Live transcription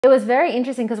It was very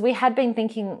interesting because we had been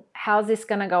thinking, how's this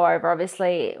going to go over?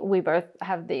 Obviously, we both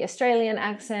have the Australian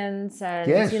accents and,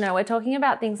 Yes. you know, we're talking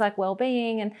about things like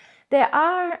well-being. And there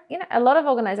are, you know, a lot of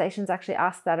organizations actually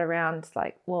ask that around,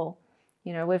 like, well,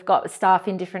 you know, we've got staff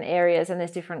in different areas and there's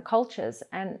different cultures.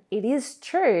 And it is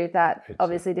true that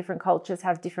obviously different cultures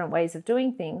have different ways of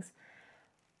doing things.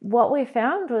 What we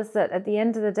found was that at the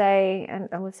end of the day,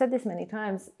 and we've said this many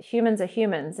times, humans are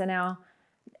humans, and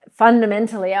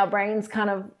fundamentally our brains kind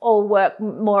of all work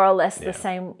more or less the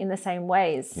same in the same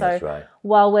ways. So That's right.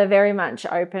 while we're very much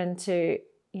open to,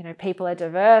 you know, people are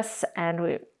diverse, and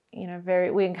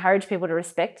we encourage people to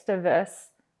respect diverse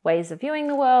ways of viewing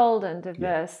the world and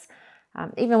diverse,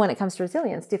 even when it comes to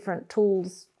resilience, different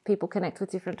tools, people connect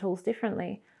with different tools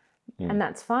differently, and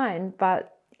that's fine.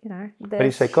 But you know, but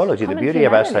in psychology, the beauty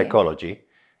about psychology,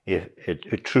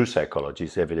 true psychology,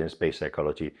 is evidence-based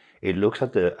psychology. It looks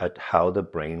at how the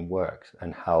brain works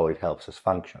and how it helps us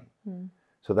function.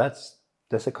 So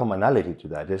there's a commonality to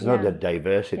that. There's not a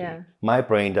diversity. My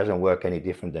brain doesn't work any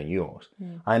different than yours.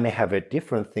 I may have a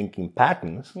different thinking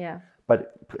patterns,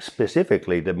 but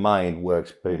specifically the mind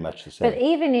works pretty much the same. But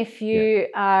even if you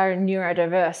are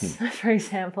neurodiverse, for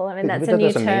example, I mean, that's a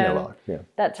new term. Mean a lot.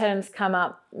 That term's come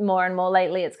up more and more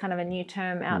lately. It's kind of a new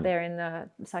term out there in the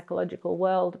psychological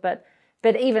world. But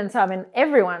even so, I mean,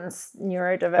 everyone's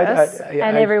neurodiverse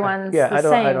and everyone's the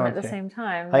same at the same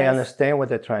time. I understand what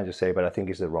they're trying to say, but I think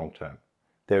it's the wrong term.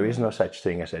 There is no such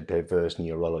thing as a diverse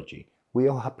neurology. We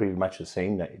all have pretty much the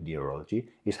same neurology.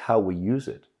 It's how we use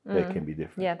it that can be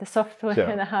different. Yeah, the software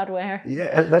and the hardware.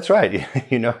 Yeah, that's right.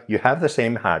 You know, you have the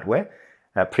same hardware,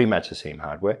 pretty much the same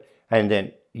hardware, and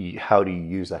then how do you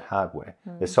use that hardware?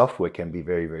 The software can be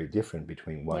very, very different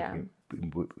between one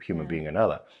human being and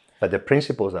another. But the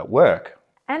principles that work.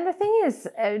 And the thing is,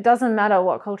 it doesn't matter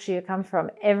what culture you come from.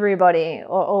 Everybody,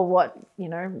 or what, you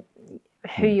know,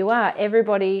 who you are,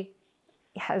 everybody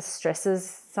has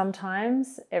stresses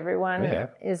sometimes. Everyone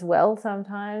is well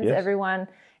sometimes.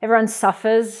 Everyone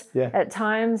suffers at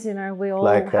times. You know, we all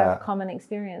have common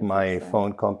experiences. My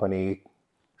phone company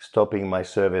stopping my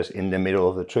service in the middle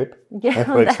of the trip,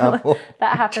 for example.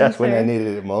 That happened just when I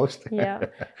needed it most.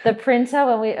 The printer,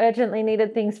 when we urgently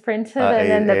needed things printed, and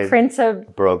then the printer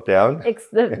broke down.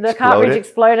 The cartridge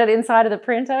exploded inside of the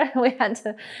printer. We had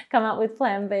to come up with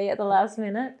plan B at the last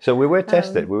minute. So we were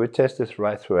tested. We were tested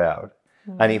right throughout.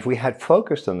 And if we had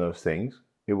focused on those things,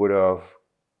 it would have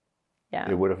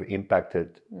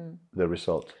impacted the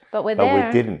results. But we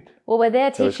didn't. Well, we're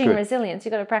there teaching resilience.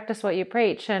 You've got to practice what you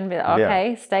preach and be like,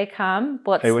 okay, stay calm.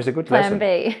 It was a good plan lesson.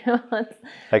 B?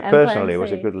 Like personally, it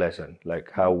was a good lesson.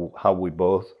 Like how we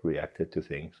both reacted to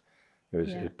things. It was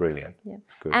brilliant.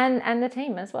 Good. And the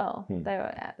team as well.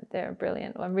 They're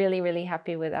brilliant. I'm really, really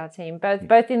happy with our team,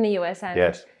 both in the US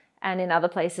and in other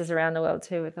places around the world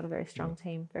too. We've got a very strong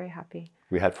team. Very happy.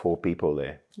 We had 4 people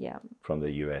there from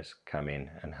the US come in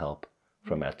and help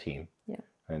from our team.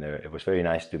 And it was very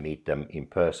nice to meet them in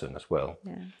person as well.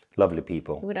 Lovely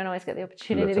people. We don't always get the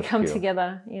opportunity to come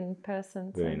together in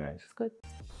person. Very nice. It's good.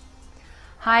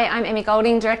 Hi, I'm Emi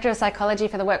Golding, Director of Psychology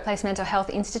for the Workplace Mental Health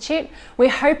Institute. We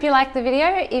hope you liked the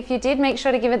video. If you did, make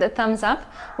sure to give it the thumbs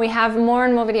up. We have more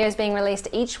and more videos being released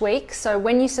each week, so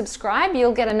when you subscribe,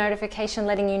 you'll get a notification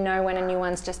letting you know when a new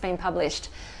one's just been published.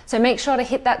 So make sure to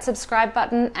hit that subscribe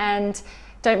button and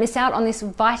don't miss out on this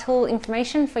vital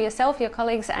information for yourself, your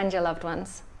colleagues, and your loved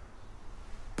ones.